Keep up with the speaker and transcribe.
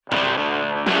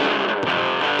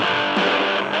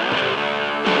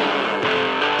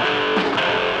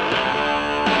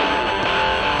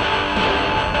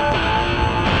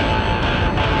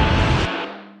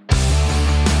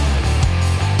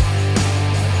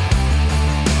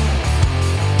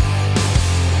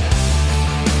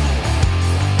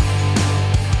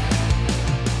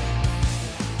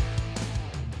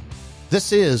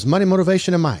This is Money,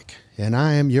 Motivation, and Mike, and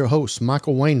I am your host,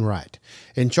 Michael Wainwright,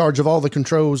 in charge of all the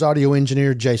controls, audio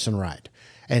engineer, Jason Wright.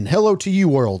 And hello to you,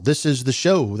 world. This is the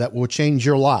show that will change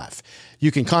your life.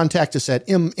 You can contact us at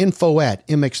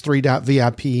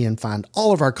info@mx3.vip and find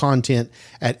all of our content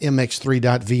at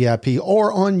mx3.vip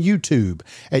or on YouTube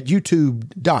at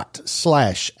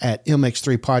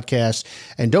youtube.com/@mx3podcast.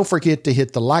 And don't forget to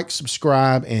hit the like,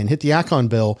 subscribe, and hit the icon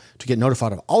bell to get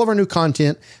notified of all of our new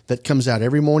content that comes out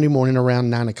every morning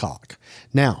around 9 o'clock.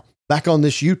 Now, back on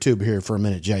this YouTube here for a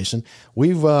minute, Jason.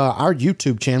 Our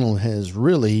YouTube channel has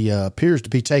really appears to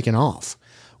be taking off.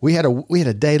 We had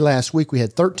a day last week. We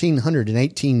had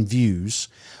 1,318 views.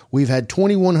 We've had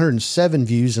 2,107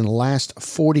 views in the last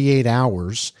 48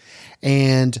 hours.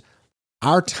 And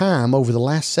our time over the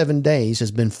last 7 days has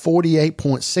been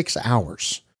 48.6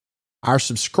 hours. Our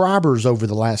subscribers over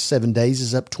the last 7 days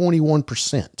is up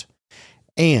 21%.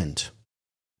 And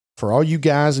for all you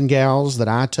guys and gals that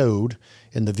I told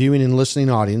in the viewing and listening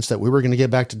audience that we were going to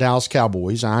get back to Dallas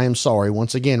Cowboys, I am sorry.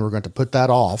 Once again, we're going to put that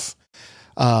off.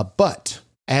 But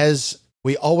as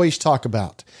we always talk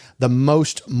about, the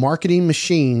most marketing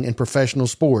machine in professional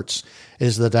sports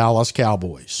is the Dallas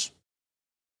Cowboys.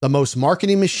 The most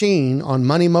marketing machine on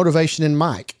Money, Motivation, and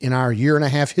Mike in our 1.5 year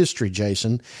history,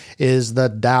 Jason, is the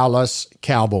Dallas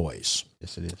Cowboys.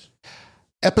 Yes, it is.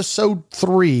 Episode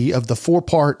 3 of the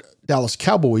 4-part Dallas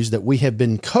Cowboys that we have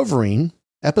been covering,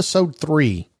 episode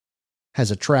 3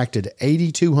 has attracted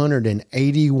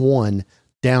 8,281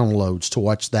 downloads to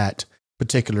watch that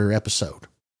particular episode.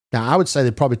 Now, I would say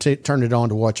they probably turned it on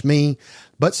to watch me,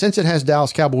 but since it has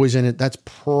Dallas Cowboys in it, that's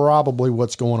probably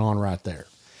what's going on right there.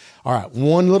 All right,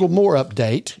 one little more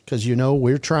update, because,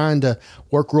 we're trying to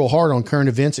work real hard on current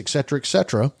events, et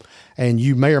cetera, and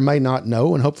you may or may not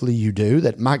know, and hopefully you do,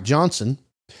 that Mike Johnson,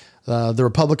 the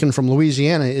Republican from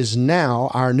Louisiana, is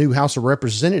now our new House of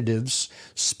Representatives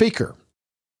Speaker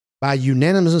by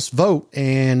unanimous vote.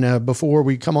 And before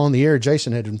we come on the air,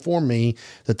 Jason had informed me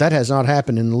that has not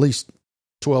happened in at least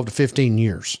 12 to 15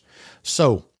 years.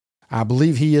 So I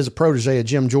believe he is a protege of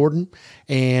Jim Jordan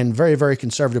and very, very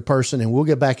conservative person. And we'll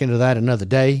get back into that another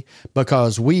day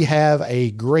because we have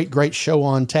a great, great show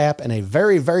on tap and a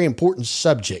very, very important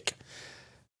subject.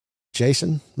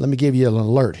 Jason, let me give you an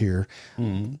alert here.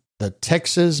 Mm-hmm. The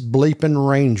Texas bleeping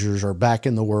Rangers are back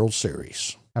in the World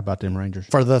Series. How about them Rangers?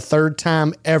 For the 3rd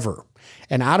time ever.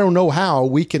 And I don't know how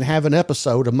we can have an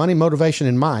episode of Money, Motivation,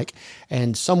 and Mike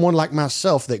and someone like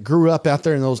myself that grew up out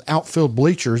there in those outfield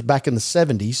bleachers back in the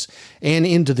 70s and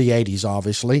into the 80s,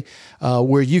 obviously,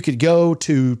 where you could go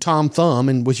to Tom Thumb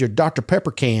and with your Dr.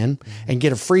 Pepper can and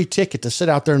get a free ticket to sit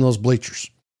out there in those bleachers.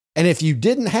 And if you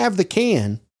didn't have the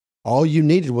can, all you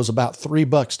needed was about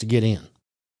 $3 to get in.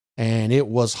 And it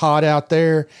was hot out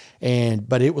there,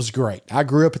 but it was great. I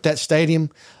grew up at that stadium,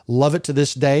 love it to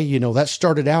this day. That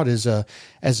started out as a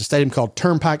stadium called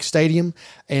Turnpike Stadium.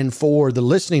 And for the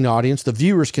listening audience, the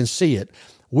viewers can see it.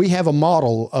 We have a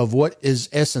model of what is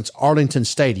essence Arlington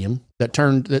Stadium that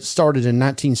started in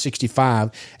 1965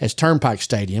 as Turnpike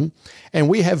Stadium. And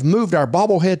we have moved our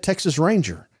bobblehead Texas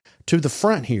Ranger to the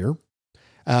front here.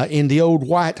 In the old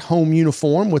white home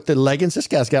uniform with the leggings. This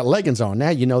guy's got leggings on.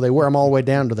 Now, they wear them all the way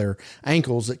down to their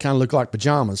ankles that kind of look like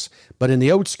pajamas. But in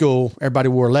the old school, everybody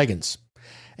wore leggings.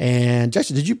 And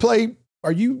Jason,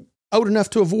 are you old enough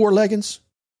to have wore leggings?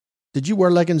 Did you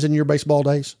wear leggings in your baseball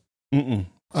days? Mm-mm.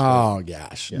 Oh,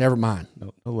 gosh. Yeah. Never mind.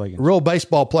 No leggings. Real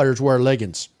baseball players wear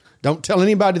leggings. Don't tell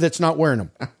anybody that's not wearing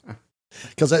them.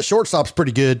 Because that shortstop's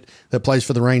pretty good that plays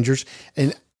for the Rangers.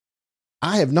 And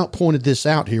I have not pointed this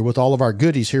out here with all of our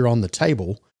goodies here on the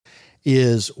table,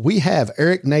 is we have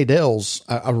Eric Nadell's,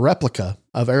 a replica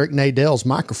of Eric Nadell's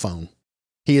microphone.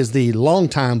 He is the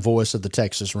longtime voice of the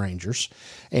Texas Rangers,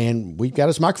 and we've got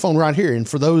his microphone right here. And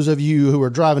for those of you who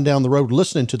are driving down the road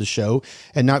listening to the show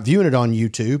and not viewing it on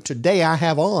YouTube, today I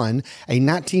have on a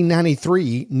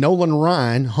 1993 Nolan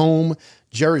Ryan home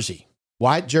jersey.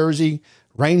 White jersey,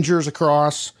 Rangers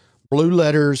across, blue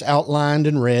letters outlined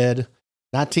in red.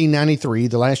 1993,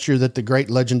 the last year that the great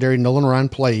legendary Nolan Ryan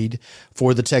played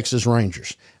for the Texas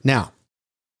Rangers. Now,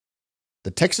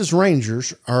 the Texas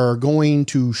Rangers are going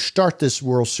to start this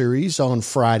World Series on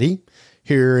Friday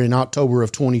here in October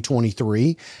of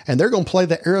 2023, and they're going to play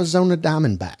the Arizona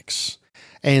Diamondbacks.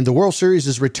 And the World Series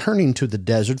is returning to the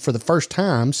desert for the first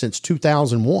time since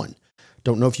 2001.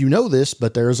 Don't know if you know this,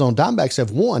 but the Arizona Diamondbacks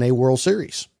have won a World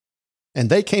Series. And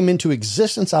they came into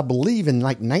existence, I believe, in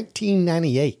like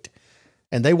 1998.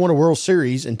 And they won a World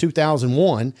Series in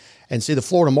 2001. And see, the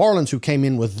Florida Marlins, who came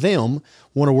in with them,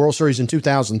 won a World Series in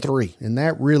 2003. And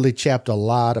that really chapped a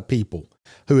lot of people.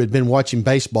 who had been watching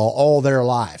baseball all their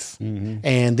life.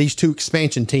 And these two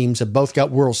expansion teams have both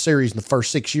got World Series in the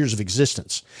first 6 years of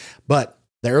existence. But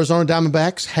the Arizona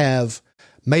Diamondbacks have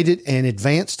made it and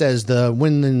advanced as the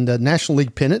winning the National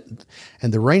League pennant,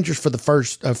 and the Rangers for the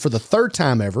third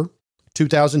time ever,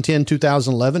 2010,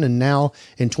 2011, and now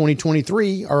in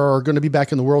 2023 are going to be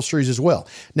back in the World Series as well.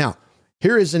 Now,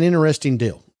 here is an interesting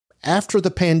deal. After the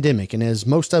pandemic, and as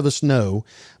most of us know,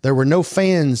 there were no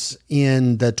fans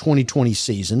in the 2020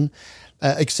 season,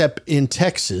 except in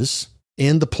Texas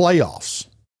in the playoffs.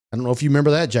 I don't know if you remember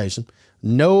that, Jason.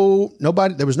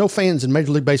 Nobody. There was no fans in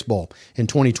Major League Baseball in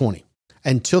 2020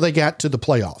 until they got to the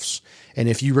playoffs. And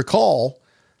if you recall,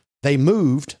 they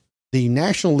moved the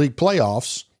National League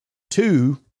playoffs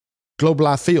to Globe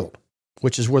Life Field,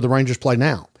 which is where the Rangers play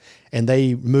now. And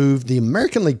they moved the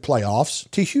American League playoffs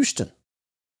to Houston,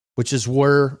 which is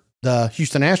where the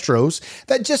Houston Astros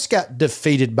that just got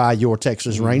defeated by your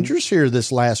Texas Rangers here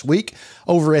this last week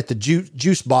over at the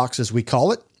Juice Box, as we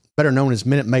call it, better known as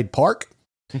Minute Maid Park.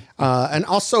 And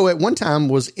also at one time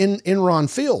was in Enron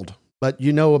Field, but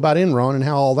you know about Enron and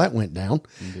how all that went down.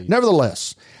 Indeed.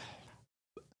 Nevertheless,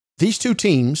 these two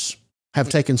teams have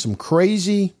taken some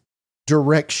crazy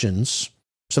directions,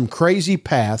 some crazy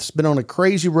paths, been on a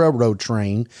crazy railroad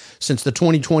train since the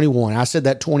 2021. I said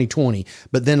that 2020,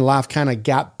 but then life kind of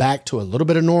got back to a little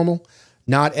bit of normal,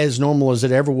 not as normal as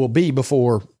it ever will be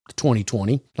before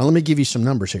 2020. Now, let me give you some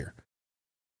numbers here.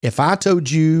 If I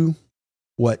told you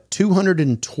what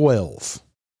 212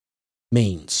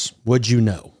 means, would you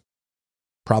know?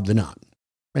 Probably not.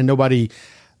 And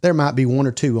there might be one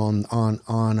or two on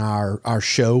our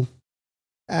show.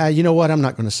 You know what? I'm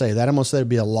not going to say that. I'm going to say there'd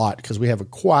be a lot because we have a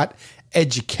quite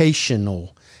educated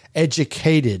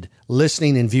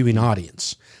listening and viewing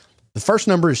audience. The first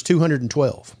number is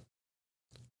 212.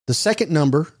 The second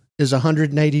number is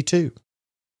 182.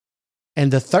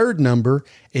 And the third number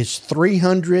is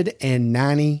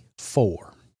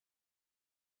 394.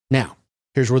 Now,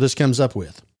 here's where this comes up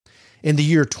with. In the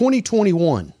year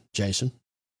 2021, Jason,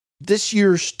 this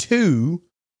year's two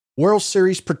World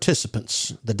Series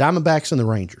participants, the Diamondbacks and the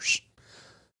Rangers.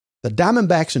 The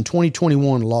Diamondbacks in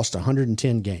 2021 lost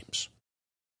 110 games.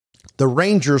 The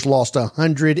Rangers lost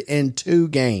 102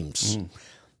 games.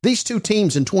 These two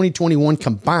teams in 2021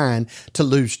 combined to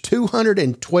lose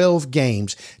 212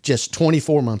 games just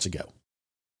 24 months ago.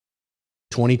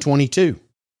 2022,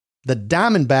 the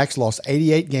Diamondbacks lost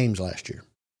 88 games last year.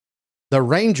 The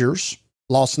Rangers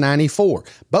lost 94.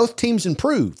 Both teams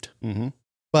improved,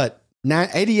 but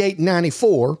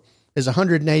 88-94 is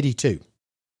 182.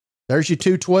 There's your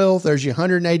 212. There's your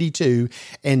 182.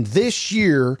 And this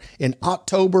year, in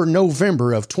October,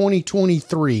 November of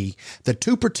 2023, the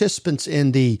two participants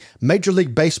in the Major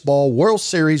League Baseball World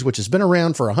Series, which has been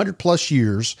around for 100 plus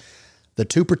years, the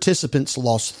two participants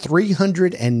lost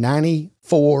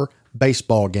 394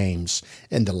 baseball games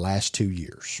in the last 2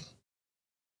 years.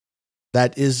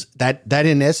 That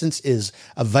in essence is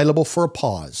available for a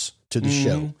pause to the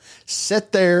show.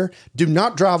 Sit there. Do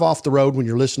not drive off the road when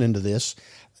you're listening to this.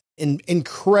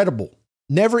 Incredible.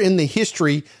 Never in the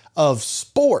history of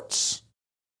sports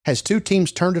has two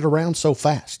teams turned it around so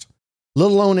fast.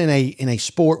 Let alone in a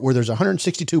sport where there's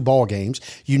 162 ball games.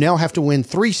 You now have to win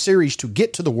 3 series to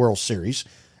get to the World Series.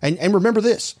 And remember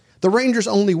this, the Rangers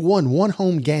only won one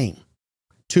home game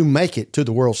to make it to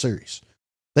the World Series.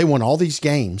 They won all these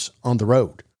games on the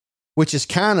road, which is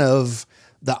kind of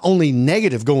the only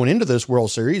negative going into this World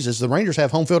Series is the Rangers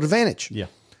have home field advantage. Yeah.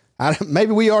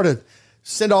 Maybe we ought to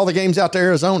send all the games out to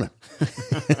Arizona.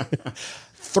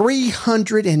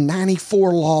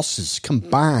 394 losses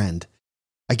combined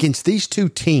against these two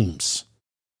teams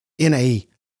in a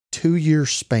 2-year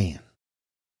span.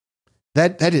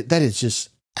 That is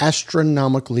just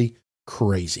astronomically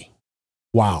crazy.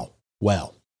 Wow.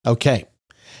 Well, okay.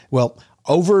 Well,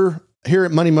 over here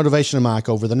at Money Motivation and Mike,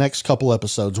 over the next couple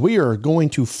episodes, we are going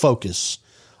to focus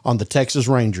on the Texas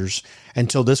Rangers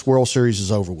until this World Series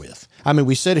is over with. I mean,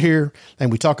 we sit here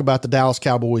and we talk about the Dallas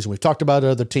Cowboys, and we've talked about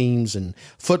other teams and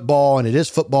football, and it is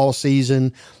football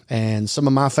season, and some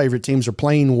of my favorite teams are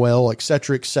playing well, et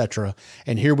cetera, et cetera.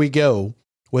 And here we go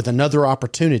with another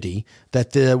opportunity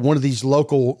that one of these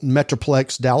local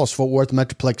Metroplex, Dallas-Fort Worth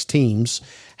Metroplex teams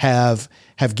have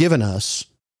given us.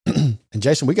 And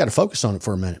Jason, we got to focus on it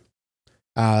for a minute.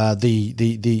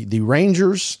 The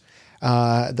Rangers,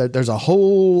 there's a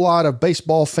whole lot of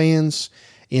baseball fans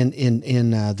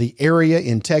in the area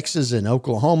in Texas and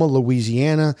Oklahoma,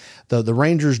 Louisiana. The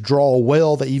Rangers draw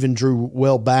well. They even drew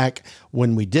well back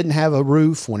when we didn't have a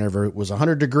roof, whenever it was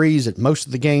 100 degrees at most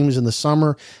of the games in the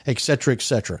summer, et cetera, et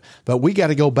cetera. But we got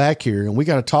to go back here and we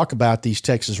got to talk about these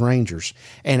Texas Rangers.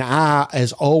 And I,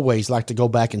 as always, like to go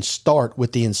back and start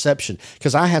with the inception,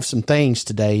 because I have some things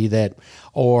today that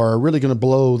are really going to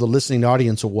blow the listening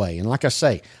audience away. And like I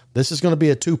say, this is going to be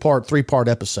a 2-part, 3-part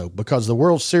episode, because the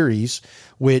World Series,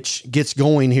 which gets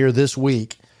going here this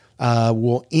week,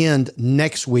 will end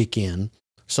next weekend.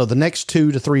 So the next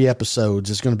 2 to 3 episodes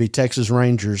is going to be Texas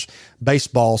Rangers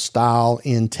baseball style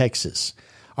in Texas.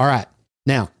 All right.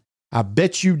 Now, I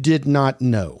bet you did not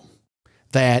know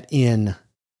that in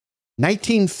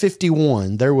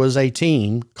 1951, there was a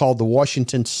team called the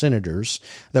Washington Senators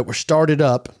that were started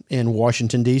up in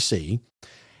Washington, D.C.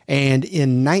 And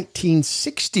in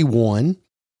 1961,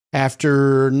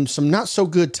 after some not so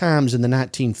good times in the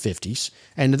 1950s,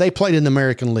 and they played in the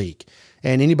American League.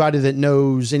 And anybody that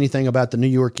knows anything about the New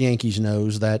York Yankees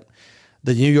knows that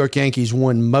the New York Yankees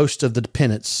won most of the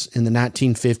pennants in the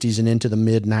 1950s and into the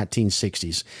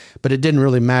mid-1960s. But it didn't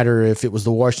really matter if it was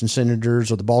the Washington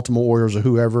Senators or the Baltimore Orioles or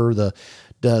whoever,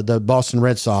 the Boston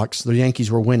Red Sox, the Yankees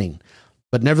were winning.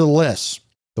 But nevertheless,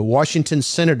 the Washington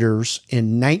Senators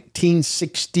in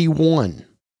 1961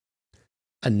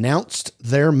 announced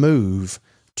their move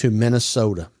to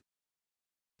Minnesota.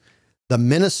 The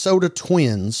Minnesota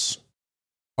Twins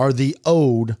are the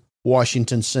old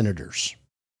Washington Senators.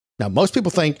 Now, most people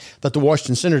think that the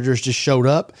Washington Senators just showed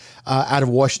up out of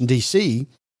Washington, D.C.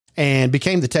 and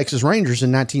became the Texas Rangers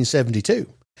in 1972.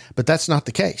 But that's not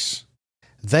the case.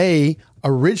 They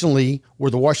originally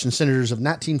were the Washington Senators of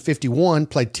 1951,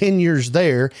 played 10 years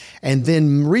there, and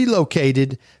then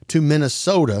relocated to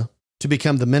Minnesota to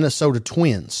become the Minnesota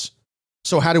Twins.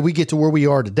 So how did we get to where we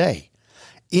are today?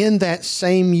 In that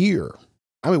same year,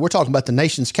 I mean, we're talking about the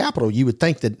nation's capital. You would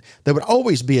think that there would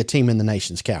always be a team in the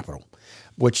nation's capital,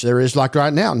 which there is like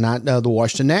right now, not the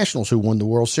Washington Nationals, who won the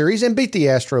World Series and beat the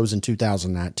Astros in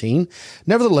 2019.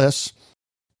 Nevertheless,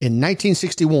 in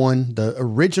 1961, the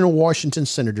original Washington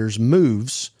Senators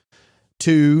moves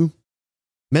to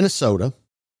Minnesota,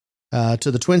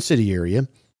 to the Twin City area,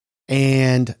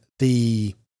 and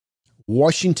the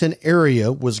Washington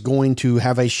area was going to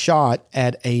have a shot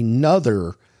at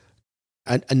another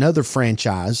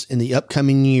franchise in the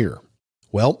upcoming year.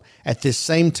 Well, at this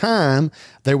same time,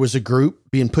 there was a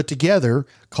group being put together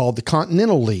called the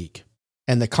Continental League.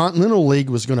 And the Continental League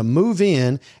was going to move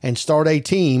in and start a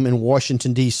team in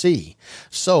Washington, D.C.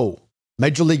 So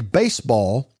Major League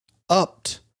Baseball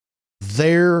upped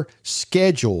their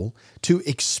schedule to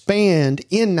expand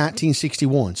in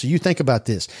 1961. So you think about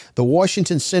this. The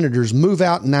Washington Senators move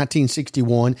out in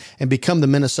 1961 and become the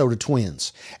Minnesota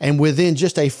Twins. And within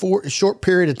just a short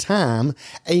period of time,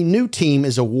 a new team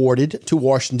is awarded to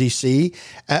Washington, D.C.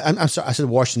 I'm sorry, I said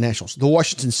Washington Nationals. The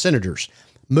Washington Senators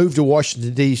moved from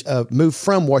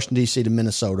Washington, D.C. to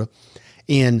Minnesota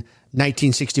in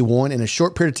 1961. And a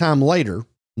short period of time later,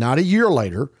 not a year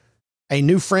later, a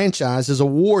new franchise is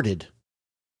awarded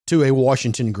to a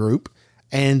Washington group,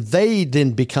 and they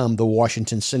then become the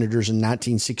Washington Senators in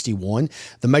 1961.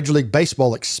 The Major League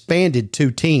Baseball expanded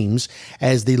 2 teams,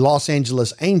 as the Los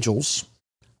Angeles Angels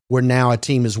were now a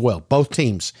team as well, both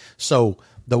teams. So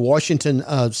the Washington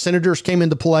Senators came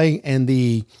into play, and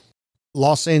the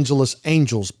Los Angeles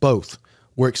Angels both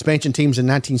were expansion teams in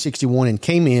 1961 and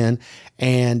came in,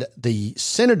 and the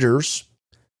Senators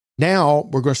now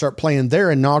we're going to start playing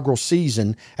their inaugural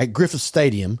season at Griffith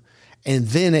Stadium. And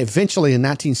then eventually in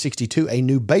 1962, a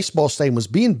new baseball stadium was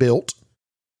being built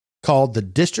called the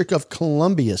District of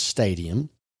Columbia Stadium,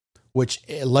 which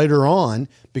later on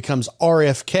becomes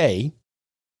RFK.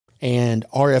 And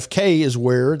RFK is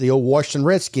where the old Washington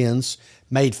Redskins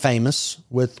made famous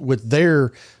with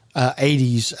their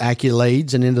 80s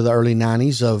accolades and into the early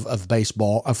 90s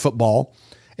of football.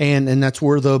 And that's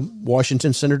where the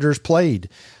Washington Senators played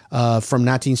from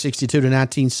 1962 to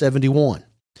 1971.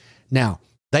 Now,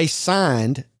 they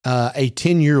signed a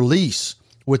 10-year lease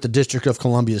with the District of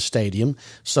Columbia Stadium.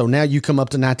 So now you come up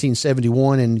to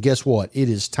 1971, and guess what? It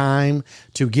is time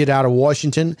to get out of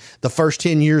Washington. The first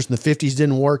 10 years in the 50s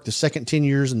didn't work. The second 10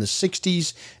 years in the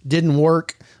 60s didn't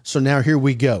work. So now here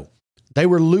we go. They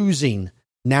were losing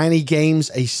 90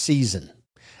 games a season.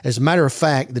 As a matter of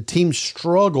fact, the team's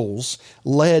struggles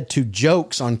led to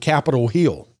jokes on Capitol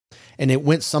Hill, and it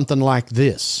went something like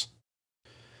this.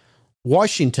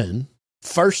 Washington,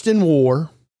 first in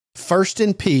war, first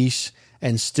in peace,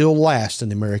 and still last in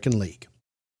the American League.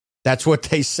 That's what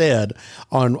they said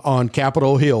on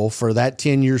Capitol Hill for that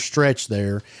 10-year stretch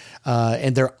there.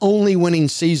 And their only winning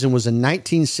season was in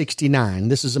 1969.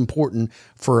 This is important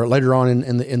for later on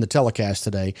in the telecast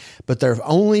today. But their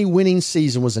only winning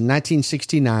season was in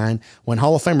 1969 when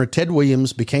Hall of Famer Ted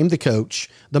Williams became the coach,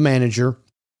 the manager.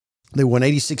 They won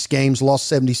 86 games, lost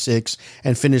 76,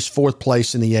 and finished fourth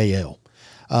place in the AL.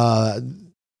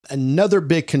 Another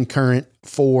big concurrent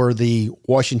for the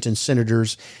Washington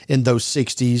Senators in those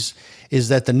 60s is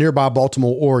that the nearby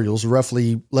Baltimore Orioles,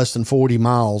 roughly less than 40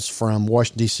 miles from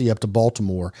Washington, D.C. up to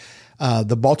Baltimore,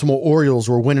 the Baltimore Orioles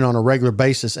were winning on a regular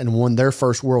basis and won their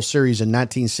first World Series in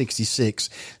 1966.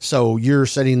 So you're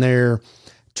sitting there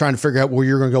trying to figure out where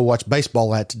you're going to go watch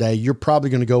baseball at today. You're probably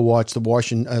going to go watch the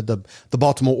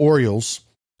Baltimore Orioles.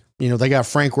 You know, they got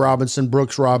Frank Robinson,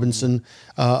 Brooks Robinson,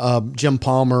 Jim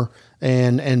Palmer,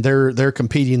 and they're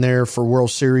competing there for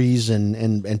World Series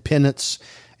and pennants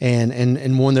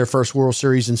and won their first World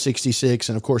Series in 66.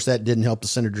 And of course that didn't help the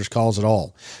Senators' cause at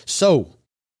all. So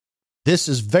this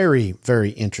is very, very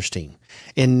interesting.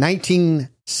 In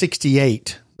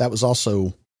 1968, that was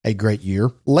also a great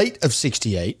year, late of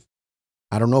 68.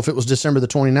 I don't know if it was December the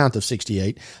 29th of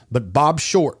 68, but Bob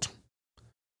Short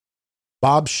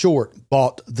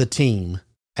bought the team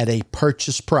at a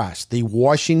purchase price. The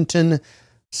Washington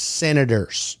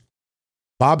Senators.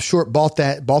 Bob Short bought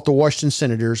the Washington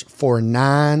Senators for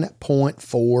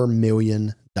 $9.4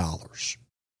 million.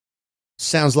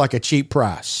 Sounds like a cheap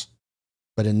price,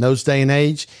 but in those day and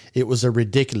age, it was a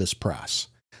ridiculous price.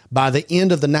 By the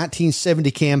end of the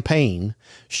 1970 campaign,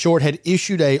 Short had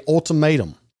issued an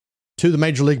ultimatum to the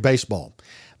Major League Baseball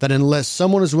that unless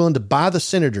someone is willing to buy the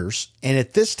Senators, and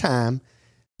at this time,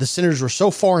 the Senators were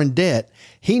so far in debt,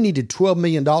 he needed $12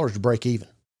 million to break even.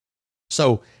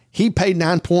 So he paid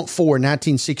 $9.4 in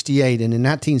 1968, and in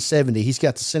 1970, he's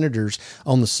got the Senators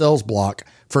on the sales block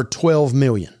for $12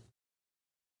 million.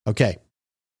 Okay.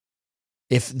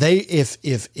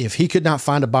 If he could not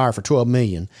find a buyer for $12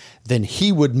 million, then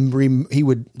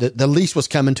the lease was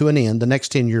coming to an end, the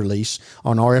next 10-year lease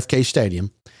on RFK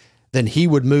Stadium, then he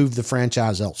would move the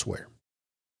franchise elsewhere.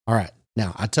 All right.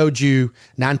 Now, I told you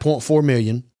 $9.4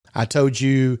 million. I told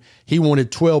you he wanted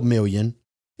 $12 million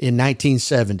in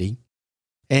 1970.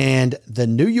 And the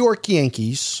New York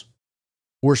Yankees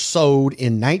were sold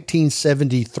in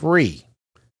 1973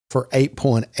 for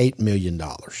 $8.8 million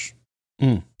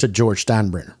to George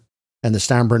Steinbrenner. And the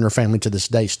Steinbrenner family to this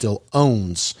day still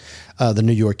owns the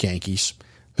New York Yankees,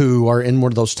 who are in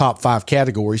one of those top 5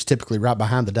 categories, typically right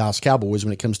behind the Dallas Cowboys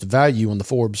when it comes to value on the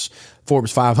Forbes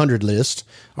 500 list,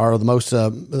 are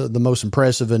the most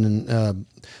impressive and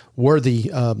worthy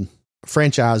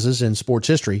franchises in sports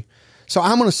history. So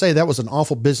I'm going to say that was an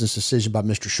awful business decision by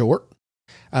Mr. Short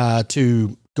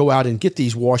to go out and get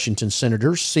these Washington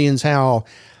Senators, seeing how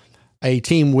a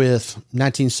team with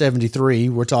 1973,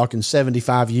 we're talking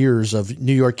 75 years of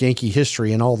New York Yankee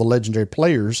history and all the legendary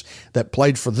players that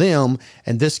played for them.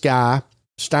 And this guy,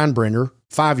 Steinbrenner,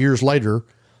 5 years later,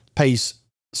 pays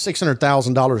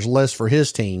 $600,000 less for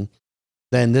his team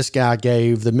than this guy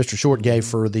gave, that Mr. Short gave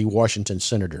for the Washington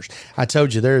Senators. I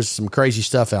told you there's some crazy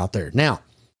stuff out there. Now,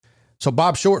 so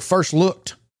Bob Short first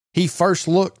looked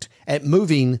at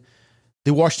moving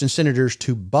the Washington Senators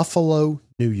to Buffalo,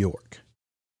 New York.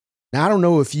 Now, I don't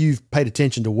know if you've paid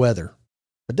attention to weather,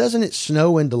 but doesn't it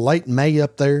snow into late May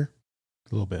up there?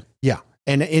 A little bit. Yeah.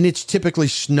 And it's typically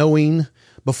snowing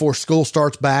before school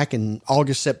starts back in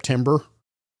August, September.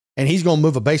 And he's going to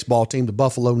move a baseball team to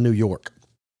Buffalo, New York.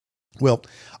 Well,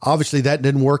 obviously that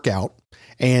didn't work out.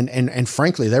 And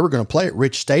frankly, they were going to play at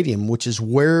Rich Stadium, which is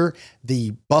where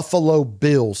the Buffalo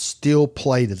Bills still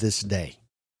play to this day.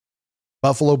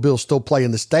 Buffalo Bills still play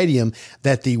in the stadium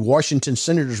that the Washington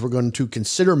Senators were going to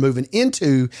consider moving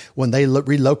into when they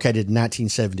relocated in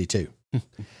 1972.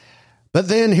 But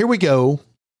then here we go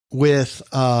with,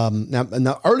 now in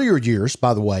the earlier years,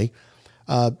 by the way,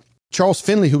 Charles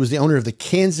Finley, who was the owner of the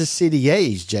Kansas City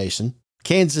A's, Jason,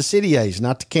 Kansas City A's,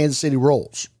 not the Kansas City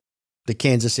Royals, the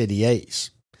Kansas City A's,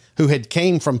 who had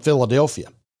came from Philadelphia.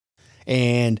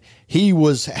 And he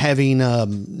was having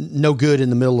no good in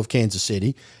the middle of Kansas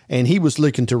City, and he was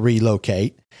looking to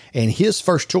relocate. And his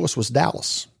first choice was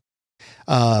Dallas.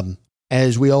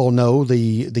 As we all know,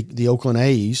 the Oakland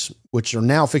A's, which are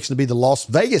now fixing to be the Las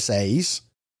Vegas A's,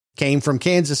 came from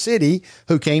Kansas City,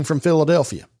 who came from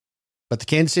Philadelphia. But the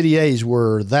Kansas City A's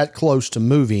were that close to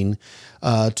moving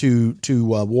to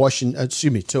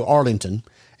Arlington.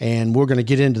 And we're going to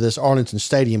get into this Arlington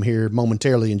Stadium here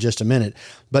momentarily in just a minute.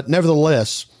 But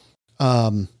nevertheless,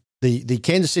 the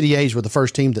Kansas City A's were the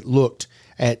first team that looked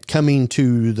at coming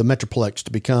to the Metroplex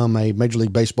to become a Major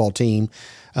League Baseball team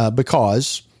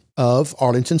because of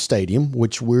Arlington Stadium,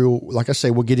 which like I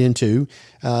say, we'll get into,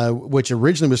 which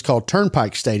originally was called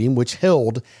Turnpike Stadium, which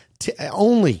held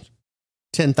only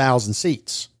 10,000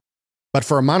 seats. But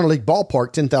for a minor league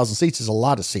ballpark, 10,000 seats is a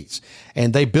lot of seats.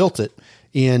 And they built it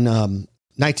in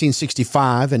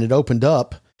 1965, and it opened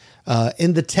up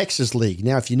in the Texas League.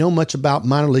 Now, if you know much about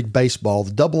minor league baseball,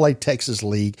 the AA Texas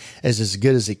League is as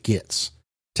good as it gets.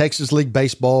 Texas League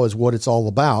baseball is what it's all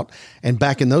about. And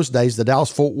back in those days, the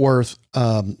Dallas-Fort Worth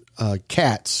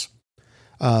Cats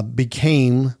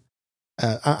became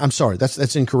I'm sorry,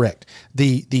 that's incorrect.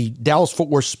 The Dallas-Fort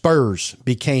Worth Spurs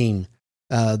became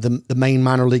the main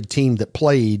minor league team that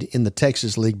played in the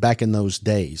Texas League back in those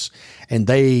days. And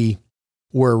they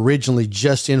were originally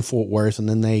just in Fort Worth, and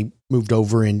then they moved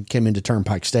over and came into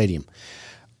Turnpike Stadium.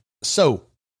 So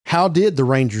how did the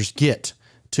Rangers get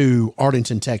to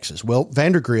Arlington, Texas? Well,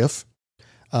 Vandergriff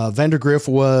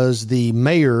was the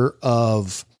mayor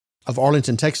of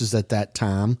Arlington, Texas at that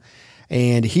time.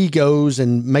 And he goes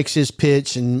and makes his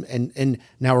pitch. And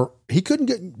now he couldn't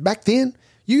get back then.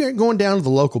 You ain't going down to the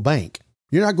local bank.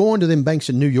 You're not going to them banks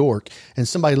in New York and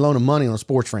somebody loaning money on a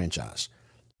sports franchise,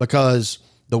 because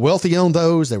the wealthy owned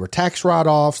those. They were tax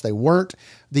write-offs. They weren't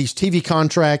these TV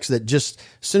contracts that just,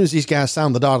 as soon as these guys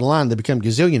sign the dotted line, they become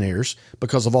gazillionaires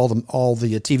because of all the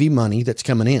TV money that's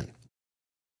coming in.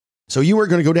 So you weren't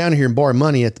going to go down here and borrow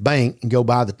money at the bank and go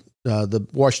buy the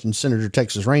Washington Senator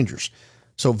Texas Rangers.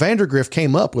 So Vandergriff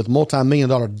came up with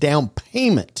multi-million-dollar down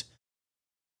payment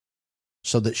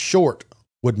so that Short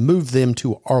would move them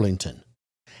to Arlington.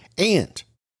 And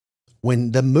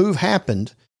when the move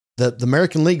happened, the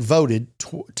American League voted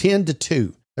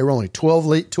 10-2. There were only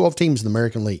 12 teams in the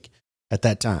American League at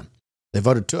that time. They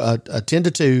voted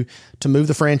 10-2 to move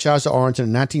the franchise to Arlington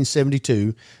in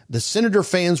 1972. The Senator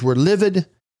fans were livid.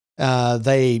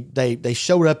 They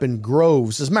showed up in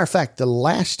groves. As a matter of fact, the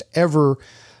last ever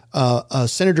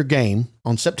Senator game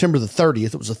on September the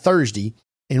 30th, it was a Thursday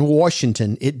in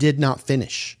Washington, it did not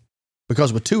finish.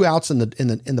 Because with 2 outs in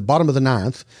the bottom of the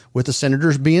ninth, with the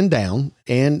Senators being down,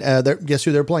 and guess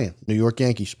who they're playing? New York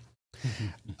Yankees.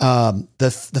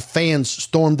 The fans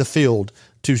stormed the field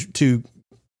to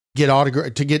get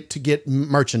autograph, to get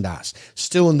merchandise,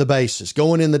 stealing the bases,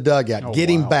 going in the dugout,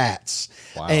 getting bats,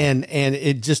 and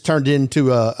it just turned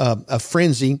into a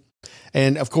frenzy.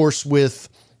 And of course, with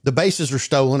the bases are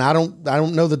stolen, I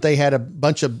don't know that they had a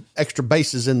bunch of extra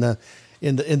bases in the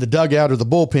dugout or the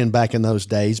bullpen back in those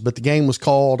days, but the game was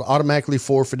called, automatically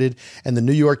forfeited, and the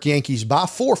New York Yankees, by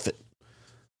forfeit,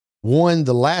 won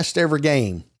the last ever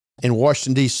game in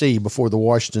Washington, D.C. before the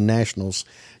Washington Nationals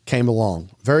came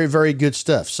along. Very, very good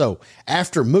stuff. So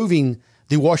after moving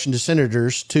the Washington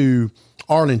Senators to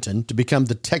Arlington to become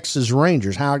the Texas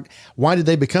Rangers, why did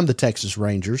they become the Texas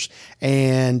Rangers?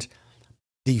 And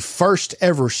the first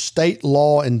ever state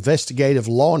law investigative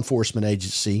law enforcement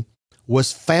agency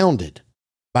was founded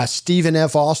by Stephen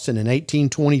F. Austin in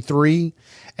 1823,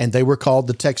 and they were called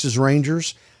the Texas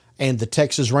Rangers. And the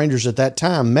Texas Rangers at that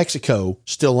time, Mexico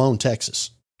still owned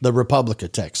Texas, the Republic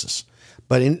of Texas.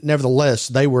 But nevertheless,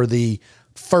 they were the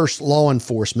first law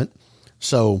enforcement.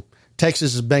 So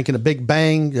Texas is making a big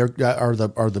bang.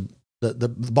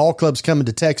 The ball club's coming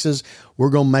to Texas. We're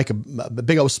going to make a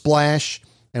big old splash,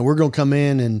 and we're going to come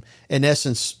in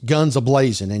essence, guns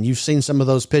a-blazing. And you've seen some of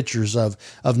those pictures of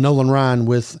Nolan Ryan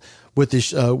with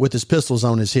his pistols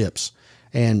on his hips.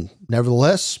 And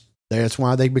nevertheless, that's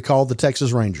why they be called the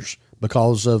Texas Rangers,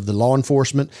 because of the law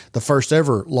enforcement, the first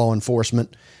ever law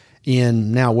enforcement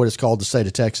in now what is called the state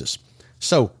of Texas.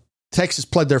 So Texas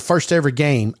played their first ever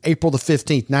game April the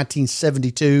 15th,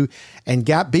 1972, and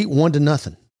got beat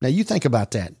 1-0. Now you think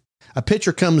about that. A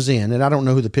pitcher comes in, and I don't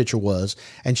know who the pitcher was,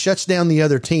 and shuts down the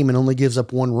other team and only gives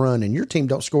up 1 run, and your team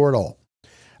don't score at all.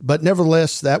 But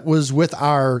nevertheless, that was with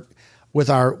our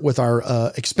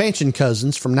expansion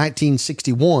cousins from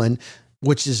 1961,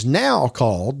 which is now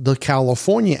called the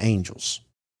California Angels.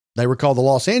 They were called the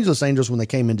Los Angeles Angels when they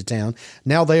came into town.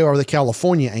 Now they are the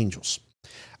California Angels.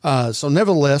 So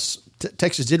nevertheless,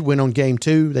 Texas did win on game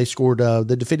 2. They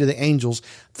defeated the Angels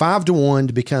 5-1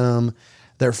 to become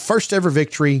their first ever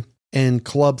victory in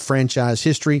club franchise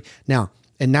history. Now,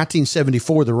 in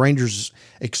 1974, the Rangers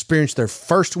experienced their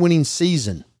first winning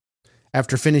season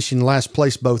after finishing last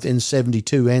place both in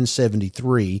 72 and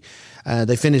 73.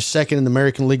 They finished second in the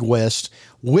American League West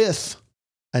with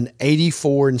an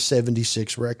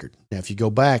 84-76 record. Now, if you go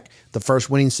back, the first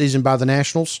winning season by the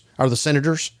Nationals, or the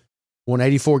Senators, won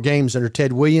 84 games under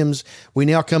Ted Williams. We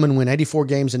now come and win 84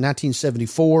 games in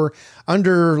 1974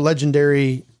 under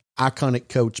legendary, iconic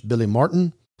coach Billy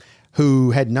Martin,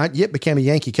 who had not yet become a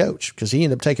Yankee coach because he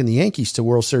ended up taking the Yankees to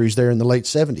World Series there in the late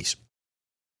 70s.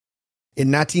 In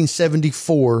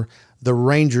 1974, the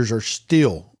Rangers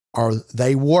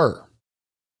they were.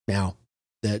 Now,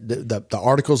 the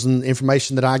articles and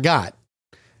information that I got,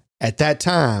 at that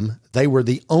time, they were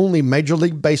the only Major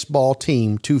League Baseball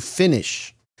team to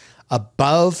finish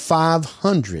above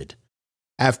 500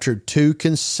 after 2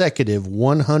 consecutive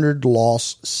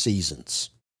 100-loss seasons.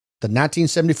 The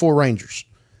 1974 Rangers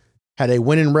had a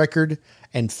winning record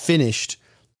and finished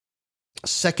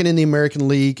second in the American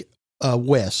League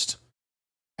West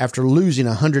after losing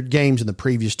 100 games in the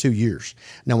previous 2 years.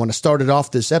 Now, when I started off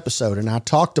this episode and I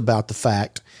talked about the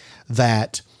fact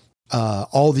that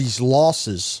all these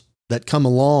losses that come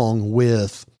along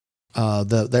with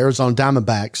the Arizona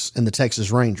Diamondbacks and the Texas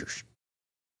Rangers,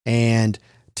 and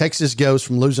Texas goes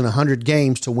from losing 100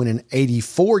 games to winning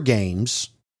 84 games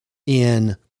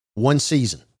in one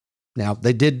season. Now,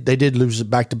 they did lose it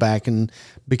back-to-back and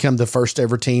become the first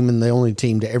ever team and the only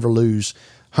team to ever lose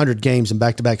 100 games in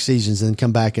back-to-back seasons and then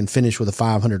come back and finish with a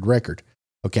 500 record.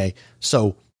 Okay,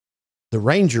 so the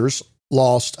Rangers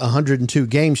lost 102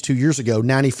 games 2 years ago,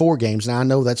 94 games. Now, I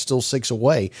know that's still 6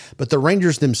 away, but the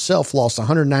Rangers themselves lost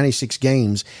 196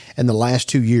 games in the last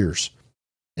 2 years.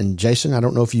 And, Jason, I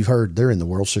don't know if you've heard, they're in the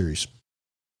World Series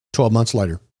 12 months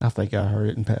later. I think I heard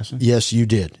it in passing. Yes, you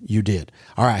did. You did.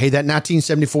 All right. Hey, that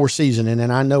 1974 season, and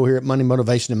then I know here at Money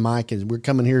Motivation and Mike, we're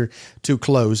coming here to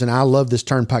close, and I love this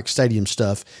Turnpike Stadium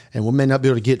stuff, and we may not be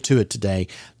able to get to it today,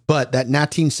 but that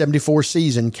 1974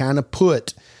 season kind of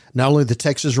put not only the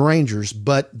Texas Rangers,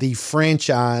 but the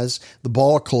franchise, the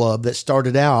ball club that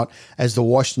started out as the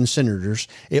Washington Senators,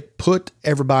 it put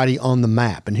everybody on the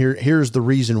map. And here's the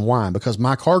reason why. Because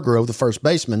Mike Hargrove, the first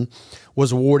baseman,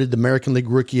 was awarded the American League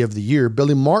Rookie of the Year.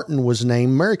 Billy Martin was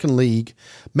named American League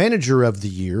Manager of the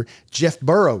Year. Jeff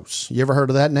Burroughs, you ever heard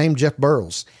of that name? Jeff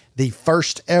Burroughs, the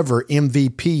first ever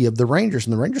MVP of the Rangers.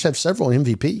 And the Rangers have several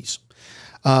MVPs.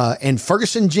 And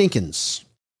Ferguson Jenkins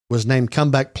was named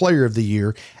Comeback Player of the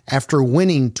Year after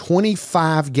winning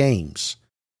 25 games,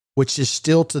 which is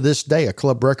still to this day a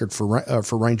club record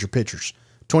for Ranger pitchers.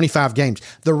 25 games.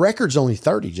 The record's only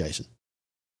 30, Jason.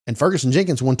 And Ferguson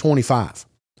Jenkins won 25.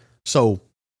 So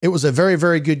it was a very,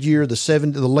 very good year. The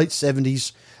late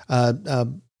 70s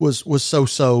was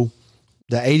so-so.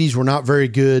 The 80s were not very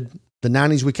good. The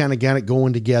 90s, we kind of got it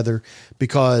going together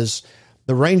because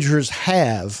the Rangers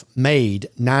have made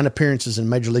 9 appearances in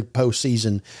Major League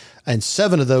postseason, and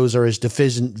 7 of those are as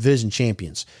division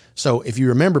champions. So if you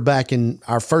remember back in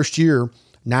our first year,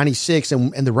 96,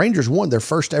 and the Rangers won their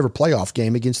first ever playoff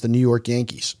game against the New York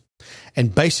Yankees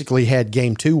and basically had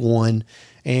game 2 won,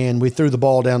 and we threw the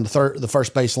ball down the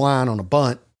first base line on a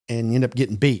bunt and ended up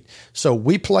getting beat. So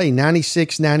we play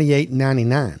 96, 98, and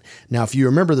 99. Now, if you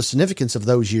remember the significance of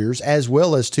those years, as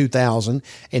well as 2000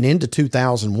 and into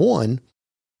 2001,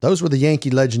 those were the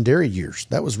Yankee legendary years.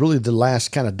 That was really the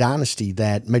last kind of dynasty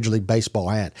that Major League Baseball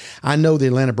had. I know the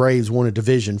Atlanta Braves won a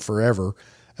division forever,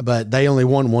 but they only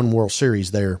won 1 World Series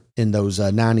there in those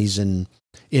 90s and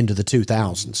into the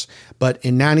 2000s. But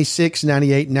in 96,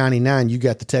 98, 99, you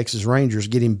got the Texas Rangers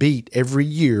getting beat every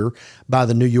year by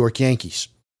the New York Yankees.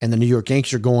 And the New York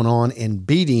Yankees are going on and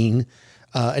beating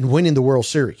and winning the World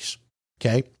Series.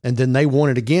 Okay. And then they won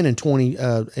it again in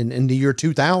the year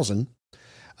 2000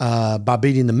 by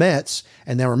beating the Mets.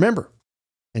 And now remember,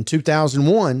 in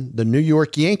 2001, the New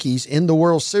York Yankees in the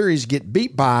World Series get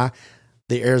beat by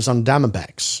the Arizona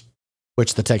Diamondbacks,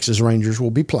 which the Texas Rangers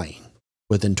will be playing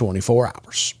within 24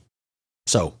 hours.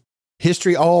 So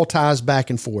history all ties back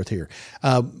and forth here.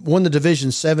 Won the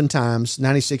division 7 times,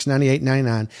 96, 98,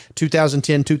 99,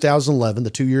 2010, 2011, the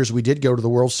 2 years we did go to the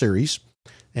World Series.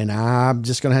 And I'm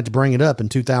just going to have to bring it up. In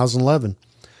 2011,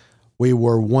 we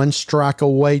were 1 strike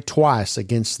away twice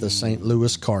against the St.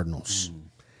 Louis Cardinals.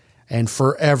 And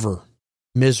forever,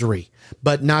 misery.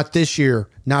 But not this year.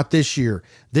 Not this year.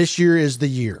 This year is the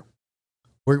year.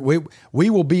 We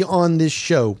will be on this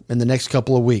show in the next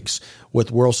couple of weeks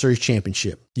with World Series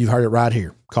Championship. You've heard it right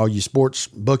here. Call you sports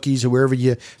bookies or wherever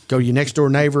you go to your next door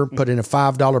neighbor, put in a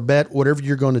 $5 bet, whatever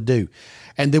you're going to do.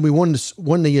 And then we won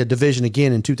the division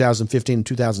again in 2015 and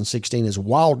 2016 as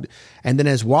wild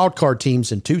card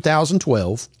teams in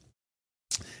 2012.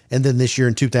 And then this year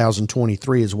in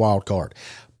 2023 as wild card.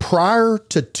 Prior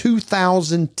to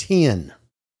 2010,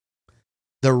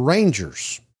 the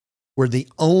Rangers were the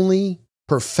only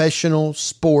professional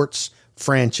sports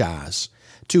franchise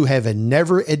to have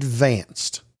never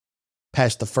advanced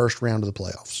past the first round of the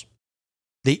playoffs.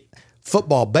 The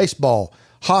football, baseball,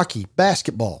 hockey,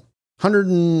 basketball, I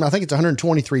think it's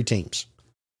 123 teams.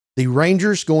 The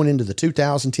Rangers going into the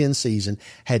 2010 season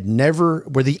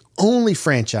were the only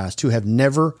franchise to have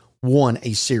never won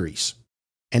a series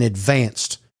and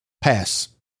advanced past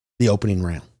the opening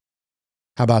round.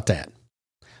 How about that?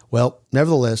 Well,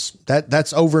 nevertheless,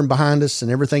 that's over and behind us and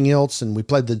everything else. And we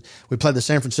played the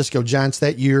San Francisco Giants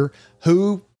that year,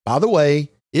 who, by the way,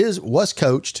 was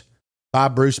coached by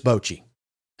Bruce Bochy,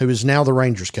 who is now the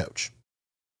Rangers coach.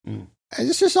 And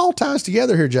it's just all ties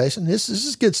together here, Jason. This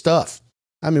is good stuff.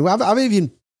 I mean, I've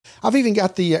even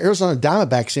got the Arizona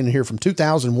Diamondbacks in here from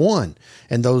 2001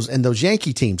 and those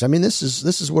Yankee teams. I mean, this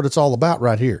is what it's all about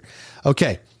right here.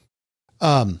 Okay.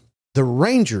 The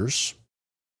Rangers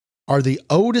are the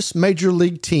oldest major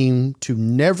league team to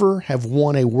never have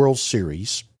won a World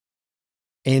Series,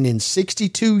 and in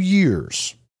 62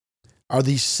 years are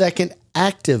the second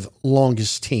active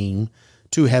longest team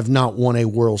to have not won a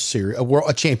World Series,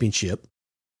 a championship,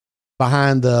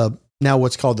 behind now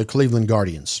what's called the Cleveland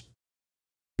Guardians.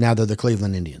 Now they're the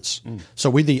Cleveland Indians. So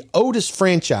we're the oldest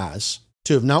franchise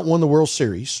to have not won the World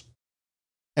Series,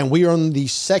 and we are on the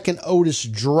second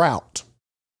oldest drought,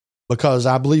 because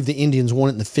I believe the Indians won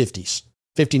it in the 50s,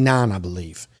 59, I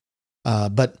believe.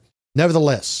 But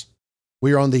nevertheless,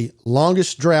 we are on the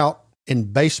longest drought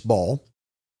in baseball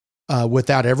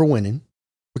without ever winning.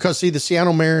 Because, see, the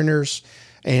Seattle Mariners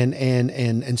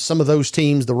and some of those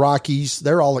teams, the Rockies,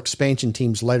 they're all expansion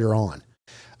teams later on,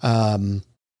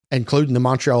 including the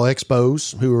Montreal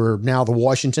Expos, who are now the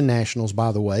Washington Nationals,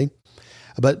 by the way.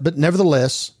 But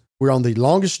nevertheless, we're on the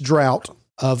longest drought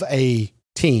of a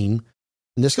team.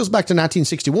 And this goes back to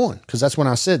 1961, because that's when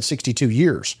I said 62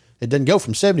 years. It doesn't go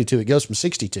from 72, it goes from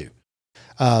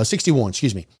 61,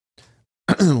 excuse me.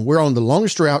 We're on the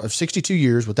longest drought of 62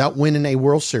 years without winning a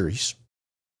World Series.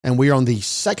 And we are on the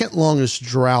second longest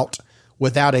drought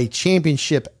without a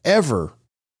championship ever,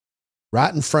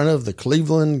 right in front of the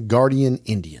Cleveland Guardian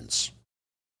Indians.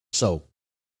 So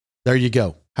there you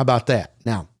go. How about that?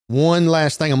 Now, one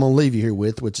last thing I'm going to leave you here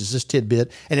with, which is this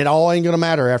tidbit, and it all ain't going to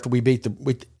matter after we beat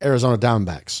the Arizona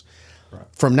Diamondbacks. Right.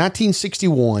 From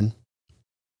 1961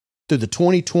 through the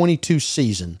 2022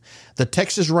 season, the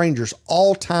Texas Rangers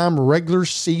all-time regular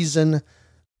season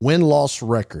win-loss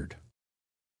record,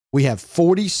 we have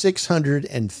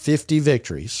 4,650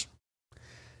 victories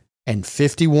and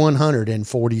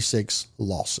 5,146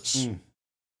 losses.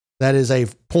 That is a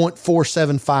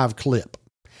 .475 clip.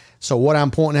 So what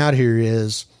I'm pointing out here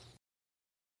is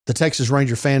the Texas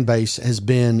Ranger fan base has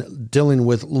been dealing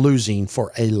with losing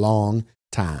for a long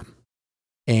time,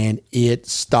 and it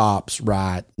stops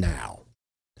right now.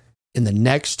 In the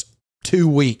next 2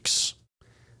 weeks,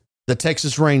 the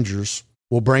Texas Rangers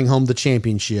will bring home the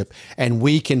championship, and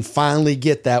we can finally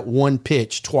get that one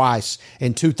pitch twice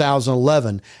in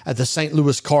 2011 at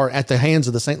the hands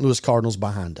of the St. Louis Cardinals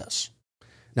behind us.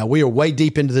 Now, we are way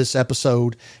deep into this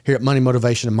episode here at Money,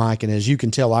 Motivation, and Mike, and as you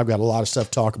can tell, I've got a lot of stuff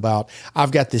to talk about.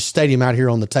 I've got this stadium out here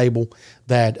on the table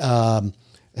that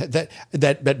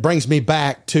brings me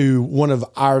back to one of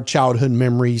our childhood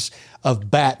memories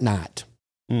of Bat Night.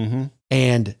 Mm-hmm.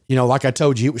 And, like I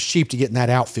told you, it was cheap to get in that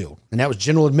outfield, and that was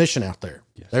general admission out there.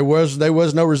 Yes. There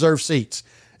was no reserve seats.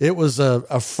 It was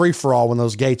a free-for-all when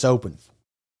those gates opened.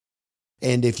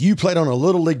 And if you played on a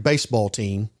Little League baseball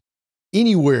team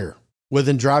anywhere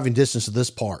within driving distance of this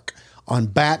park, on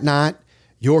Bat Night,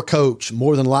 your coach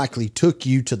more than likely took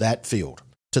you to that field,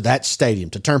 to that stadium,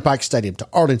 to Turnpike Stadium, to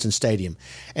Arlington Stadium.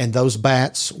 And those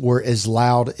bats were as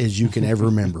loud as you can ever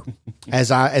remember.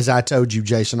 As I told you,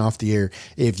 Jason, off the air,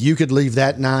 if you could leave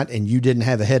that night and you didn't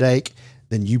have a headache,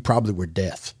 then you probably were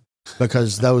deaf,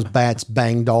 because those bats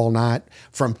banged all night,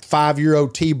 from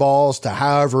 5-year-old T-balls to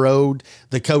however old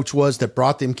the coach was that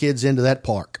brought them kids into that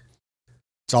park.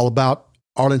 It's all about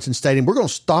Arlington Stadium. We're going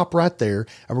to stop right there,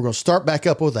 and we're going to start back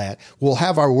up with that. We'll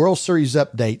have our World Series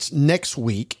updates next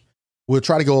week. We'll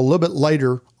try to go a little bit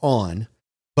later on,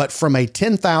 but from a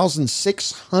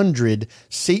 10,600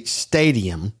 seat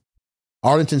stadium,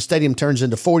 Arlington Stadium turns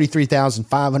into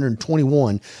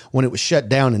 43,521 when it was shut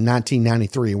down in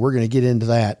 1993. We're going to get into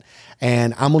that,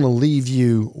 and I'm going to leave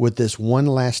you with this one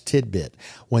last tidbit.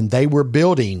 When they were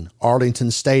building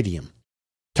Arlington Stadium,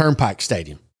 Turnpike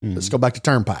Stadium, let's go back to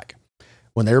Turnpike.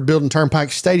 When they were building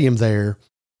Turnpike Stadium there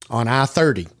on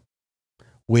I-30,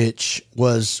 which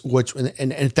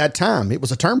at that time, it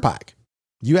was a turnpike.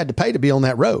 You had to pay to be on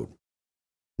that road.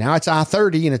 Now it's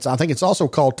I-30, and I think it's also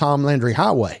called Tom Landry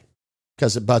Highway,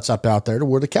 because it butts up out there to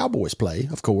where the Cowboys play,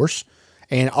 of course,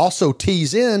 and also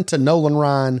tees in to Nolan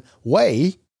Ryan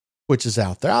Way, which is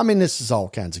out there. I mean, this is all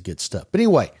kinds of good stuff. But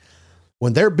anyway,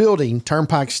 when they're building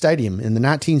Turnpike Stadium in the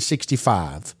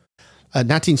 1965,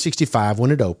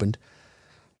 when it opened,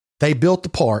 they built the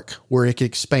park where it could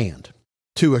expand.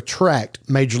 to attract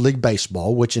Major League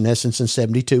Baseball, which in essence in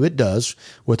 72 it does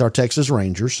with our Texas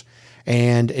Rangers,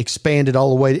 and expanded all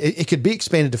the way. It could be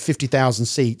expanded to 50,000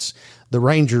 seats. The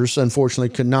Rangers, unfortunately,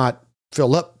 could not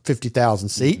fill up 50,000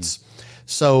 seats.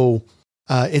 So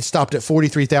it stopped at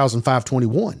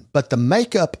 43,521. But the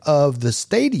makeup of the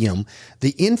stadium,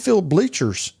 the infield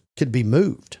bleachers could be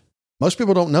moved. Most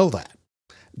people don't know that.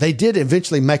 They did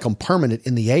eventually make them permanent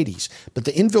in the 80s, but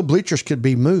the infield bleachers could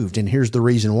be moved. And here's the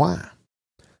reason why.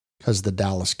 Because the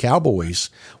Dallas Cowboys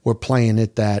were playing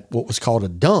at that, what was called a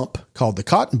dump, called the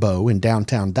Cotton Bowl in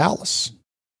downtown Dallas.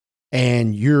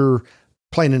 And you're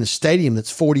playing in a stadium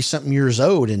that's 40-something years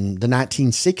old in the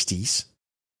 1960s.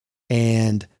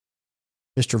 And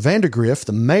Mr. Vandergriff,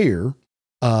 the mayor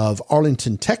of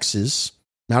Arlington, Texas,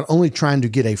 not only trying to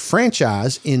get a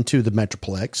franchise into the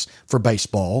Metroplex for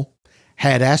baseball,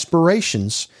 had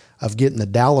aspirations of getting the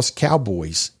Dallas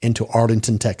Cowboys into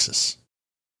Arlington, Texas,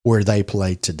 where they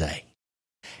play today.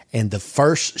 And the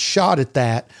first shot at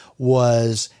that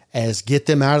was as get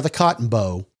them out of the Cotton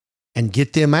Bowl and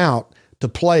get them out to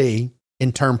play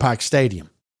in Turnpike Stadium.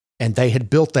 And they had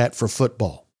built that for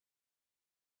football.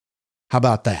 How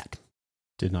about that?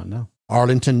 Did not know.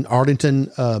 Arlington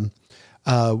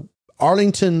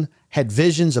had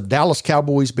visions of Dallas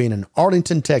Cowboys being in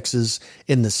Arlington, Texas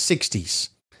in the 60s.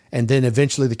 And then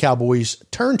eventually the Cowboys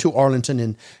turned to Arlington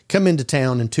and come into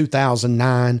town in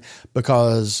 2009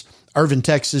 because Irving,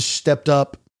 Texas stepped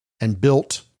up and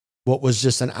built what was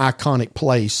just an iconic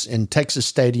place in Texas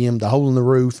Stadium, the hole in the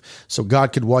roof, so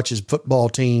God could watch his football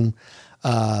team,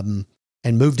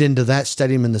 and moved into that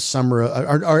stadium in the summer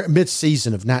or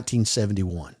mid-season of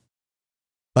 1971.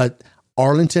 But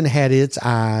Arlington had its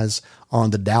eyes on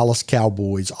the Dallas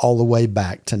Cowboys all the way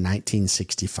back to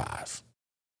 1965.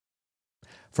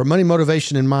 For Money,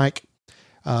 Motivation, and Mike,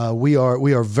 we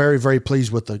are very, very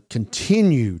pleased with the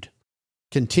continued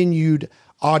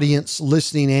audience,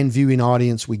 listening and viewing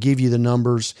audience. We give you the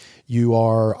numbers. You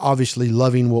are obviously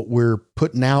loving what we're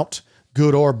putting out,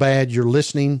 good or bad. You're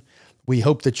listening. We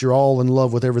hope that you're all in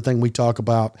love with everything we talk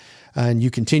about, and you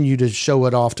continue to show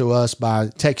it off to us by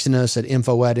texting us at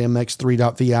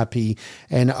info@mx3.vip,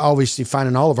 and obviously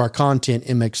finding all of our content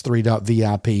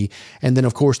mx3.vip. And then,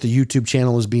 of course, the YouTube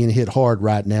channel is being hit hard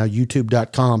right now,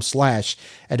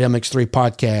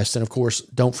 youtube.com/@mx3podcast. And, of course,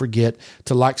 don't forget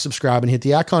to like, subscribe, and hit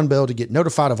the icon bell to get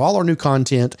notified of all our new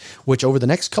content, which over the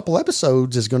next couple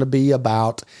episodes is going to be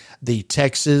about the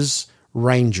Texas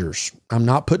Rangers. I'm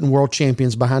not putting world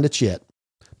champions behind it yet,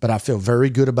 but I feel very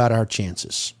good about our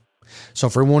chances. So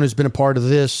for everyone who's been a part of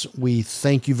this, we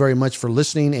thank you very much for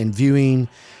listening and viewing.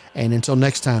 And until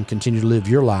next time, continue to live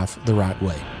your life the right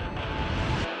way.